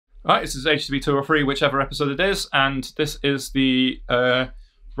All right, this is HTTP 203, whichever episode it is, and this is the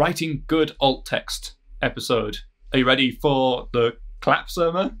writing good alt text episode. Are you ready for the clap,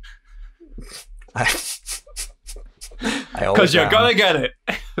 Surma? Because you're gonna get it.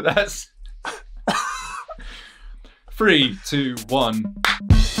 That's 3, 2, 1.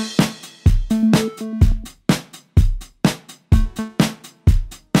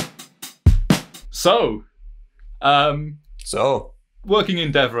 So, working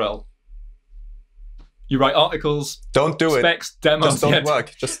in DevRel, you write articles. Don't do specs, demos. Just don't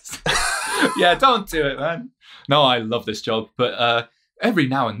work. Just yeah, don't do it, man. No, I love this job, but every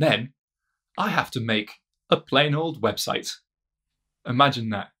now and then, I have to make a plain old website.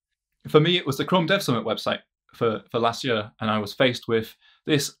 Imagine that. For me, it was the Chrome Dev Summit website for last year, and I was faced with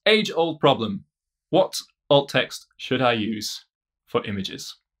this age-old problem. What alt text should I use for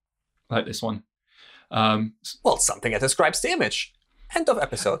images? Like this one. Well, something that describes the image. End of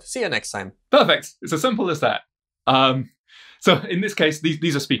episode. See you next time. Perfect. It's as simple as that. So in this case,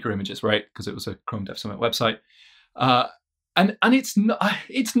 these are speaker images, right? Because it was a Chrome Dev Summit website. And it's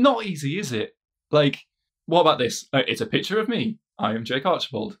not easy, is it? Like, what about this? It's a picture of me. I am Jake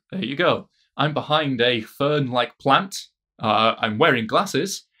Archibald. There you go. I'm behind a fern-like plant. I'm wearing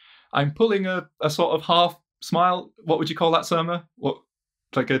glasses. I'm pulling a sort of half smile. What would you call that, Surma? What,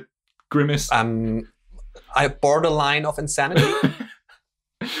 like a grimace? A borderline of insanity.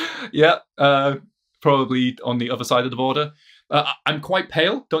 Yeah, probably on the other side of the border. I'm quite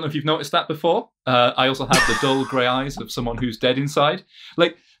pale. Don't know if you've noticed that before. I also have the dull grey eyes of someone who's dead inside.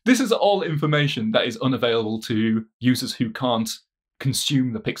 Like, this is all information that is unavailable to users who can't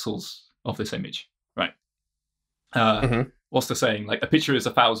consume the pixels of this image, right? What's the saying? Like, a picture is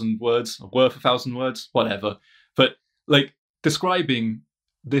 1,000 words, or worth 1,000 words, whatever. But, like, describing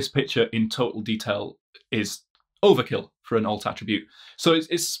this picture in total detail is overkill for an alt attribute. So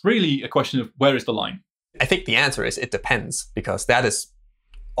it's really a question of where is the line? I think the answer is it depends, because that is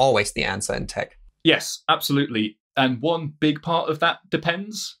always the answer in tech. Yes, absolutely. And one big part of that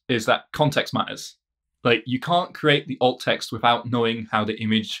depends is that context matters. Like, you can't create the alt text without knowing how the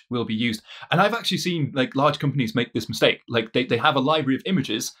image will be used. And I've actually seen like large companies make this mistake. Like they have a library of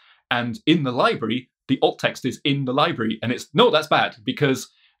images, and in the library, the alt text is in the library. And that's bad, because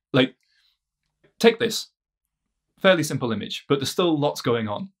like, take this fairly simple image, but there's still lots going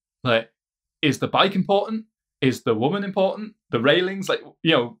on. Like, is the bike important? Is the woman important? The railings? Like,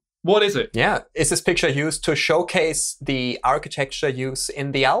 what is it? Yeah. Is this picture used to showcase the architecture use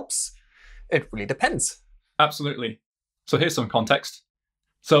in the Alps? It really depends. Absolutely. So here's some context.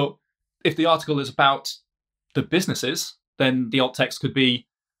 So if the article is about the businesses, then the alt text could be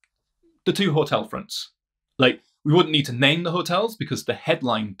the 2 hotel fronts. Like, we wouldn't need to name the hotels because the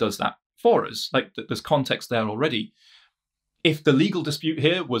headline does that for us. Like, there's context there already. If the legal dispute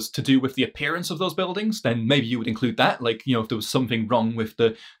here was to do with the appearance of those buildings, then maybe you would include that. Like, if there was something wrong with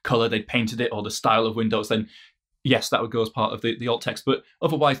the color they painted it or the style of windows, then yes, that would go as part of the alt text. But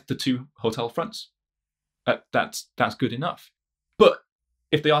otherwise, the 2 hotel fronts, that's good enough. But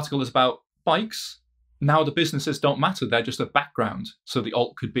if the article is about bikes, now the businesses don't matter. They're just a background. So the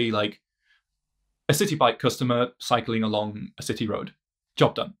alt could be like a city bike customer cycling along a city road.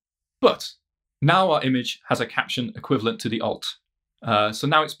 Job done. But now our image has a caption equivalent to the alt. So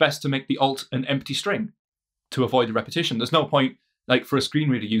now it's best to make the alt an empty string to avoid the repetition. There's no point, like, for a screen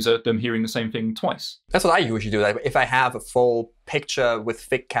reader user, them hearing the same thing twice. That's what I usually do. Like, if I have a full picture with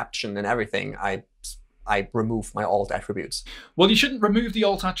thick caption and everything, I remove my alt attributes. Well, you shouldn't remove the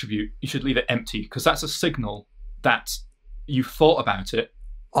alt attribute. You should leave it empty, because that's a signal that you thought about it.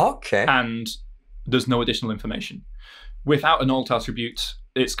 Okay. And there's no additional information. Without an alt attribute,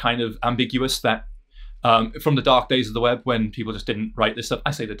 it's kind of ambiguous that from the dark days of the web, when people just didn't write this stuff.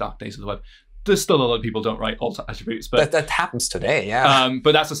 I say the dark days of the web. There's still a lot of people don't write alt attributes. But that happens today, yeah.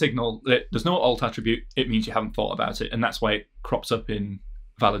 But that's a signal that there's no alt attribute. It means you haven't thought about it. And that's why it crops up in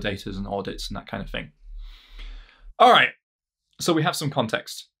validators and audits and that kind of thing. All right. So we have some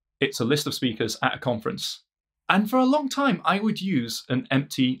context. It's a list of speakers at a conference. And for a long time, I would use an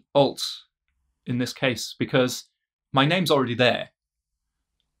empty alt in this case, because my name's already there.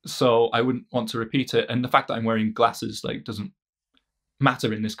 So I wouldn't want to repeat it. And the fact that I'm wearing glasses doesn't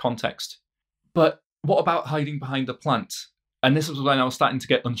matter in this context. But what about hiding behind the plant? And this was when I was starting to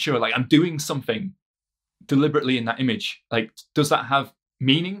get unsure. Like, I'm doing something deliberately in that image. Like, does that have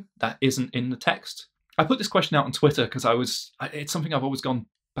meaning that isn't in the text? I put this question out on Twitter because it's something I've always gone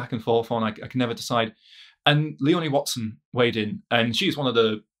back and forth on. I can never decide. And Leonie Watson weighed in, and she's one of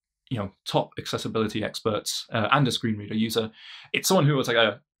the top accessibility experts and a screen reader user. It's someone who was like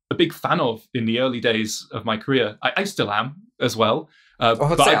a big fan of in the early days of my career. I still am as well.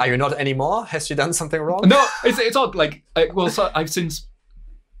 Are you not anymore? Has she done something wrong? No, it's odd. Like, so I've since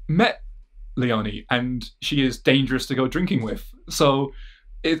met Leonie, and she is dangerous to go drinking with. So,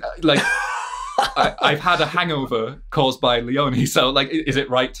 I've had a hangover caused by Leonie. So, like, is it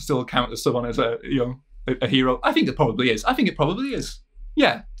right to still count as someone as a hero? I think it probably is.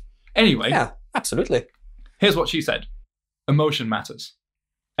 Yeah. Anyway. Yeah, absolutely. Here's what she said: emotion matters,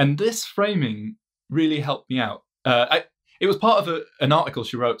 and this framing really helped me out. It was part of an article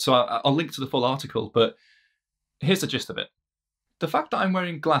she wrote, so I'll link to the full article, but here's the gist of it. The fact that I'm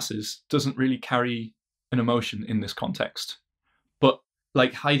wearing glasses doesn't really carry an emotion in this context, but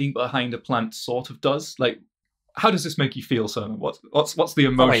like hiding behind a plant sort of does. Like, how does this make you feel, Surma? What's the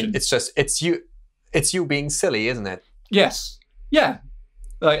emotion? I mean, it's you being silly, isn't it? Yes. Yeah.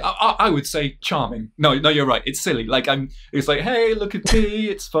 Like, I would say charming. No, you're right. It's silly. Like, it's like, hey, look at me.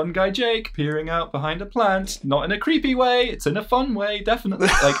 It's fun guy Jake peering out behind a plant. Not in a creepy way. It's in a fun way, definitely.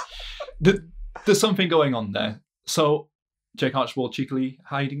 Like, there's something going on there. So, Jake Archibald cheekily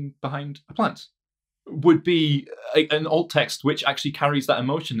hiding behind a plant would be an alt text which actually carries that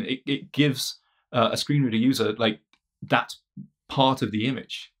emotion. It gives a screen reader user, like, that part of the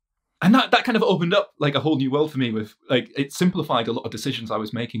image. And that kind of opened up like a whole new world for me. With like, it simplified a lot of decisions I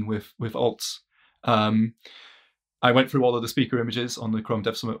was making with alts. I went through all of the speaker images on the Chrome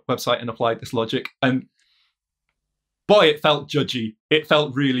Dev Summit website and applied this logic. And boy, it felt judgy. It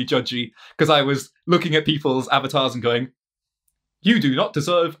felt really judgy, because I was looking at people's avatars and going, "You do not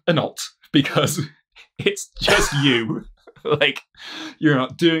deserve an alt because it's just you. Like, you're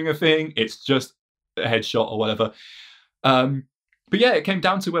not doing a thing. It's just a headshot or whatever." But yeah, it came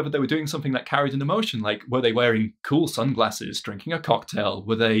down to whether they were doing something that carried an emotion. Like, were they wearing cool sunglasses, drinking a cocktail?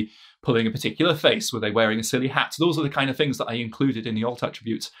 Were they pulling a particular face? Were they wearing a silly hat? Those are the kind of things that I included in the alt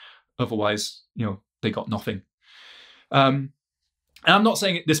attributes. Otherwise, they got nothing. And I'm not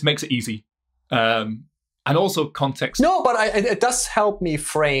saying this makes it easy. And also context. No, but it does help me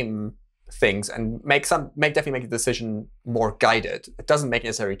frame things and definitely make the decision more guided. It doesn't make it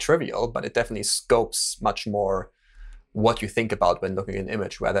necessarily trivial, but it definitely scopes much more what you think about when looking at an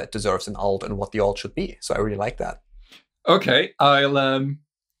image, whether it deserves an alt and what the alt should be. So I really like that. Okay, I'll and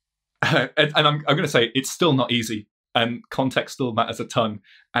I'm going to say it's still not easy, and context still matters a ton.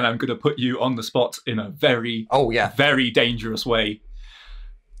 And I'm going to put you on the spot in a very, very dangerous way.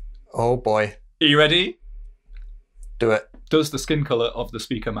 Oh boy, are you ready? Do it. Does the skin color of the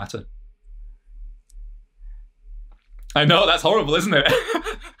speaker matter? I know, that's horrible, isn't it?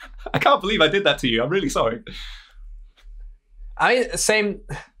 I can't believe I did that to you. I'm really sorry. I mean, same.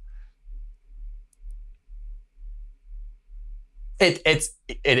 It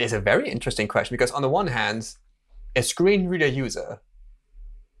is a very interesting question, because on the one hand, a screen reader user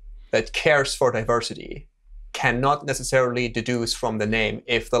that cares for diversity cannot necessarily deduce from the name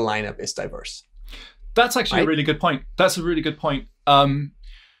if the lineup is diverse. That's actually a really good point. That's a really good point.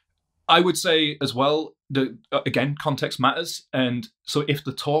 I would say as well that, again, context matters. And so if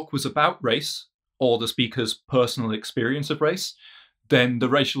the talk was about race, or the speaker's personal experience of race, then the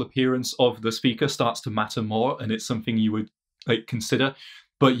racial appearance of the speaker starts to matter more, and it's something you would like consider.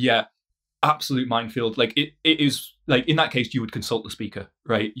 But yeah, absolute minefield. Like, it is, like, in that case, you would consult the speaker,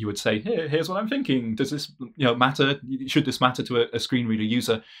 right? You would say, here's what I'm thinking. Does this matter? Should this matter to a screen reader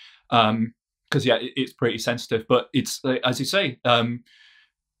user? Because yeah, it's pretty sensitive. But it's as you say,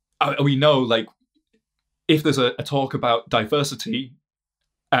 we know, like, if there's a talk about diversity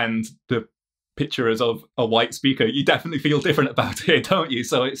and the picture is of a white speaker, you definitely feel different about it, don't you?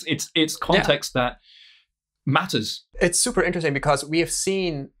 So it's context that matters. It's super interesting, because we have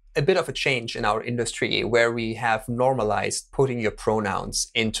seen a bit of a change in our industry where we have normalized putting your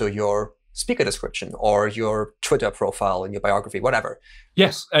pronouns into your speaker description or your Twitter profile and your biography, whatever.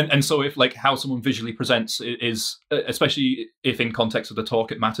 Yes, and so if like how someone visually presents is, especially if in context of the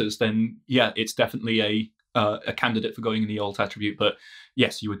talk it matters, then yeah, it's definitely a candidate for going in the alt attribute. But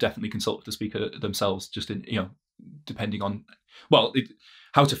yes, you would definitely consult with the speaker themselves, just in depending on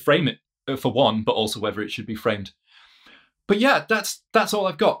how to frame it for one, but also whether it should be framed. But yeah, that's all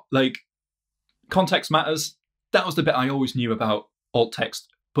I've got. Like, context matters. That was the bit I always knew about alt text,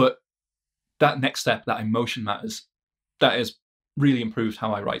 but that next step, that emotion matters. That has really improved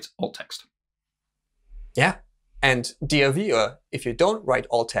how I write alt text. Yeah, and dear viewer, if you don't write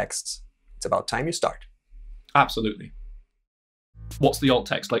alt texts, it's about time you start. Absolutely. What's the alt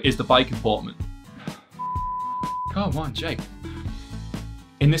text? Like, is the bike important? Come on, Jake.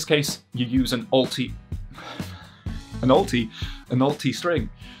 In this case, you use an alti string.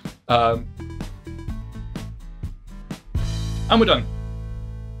 And we're done.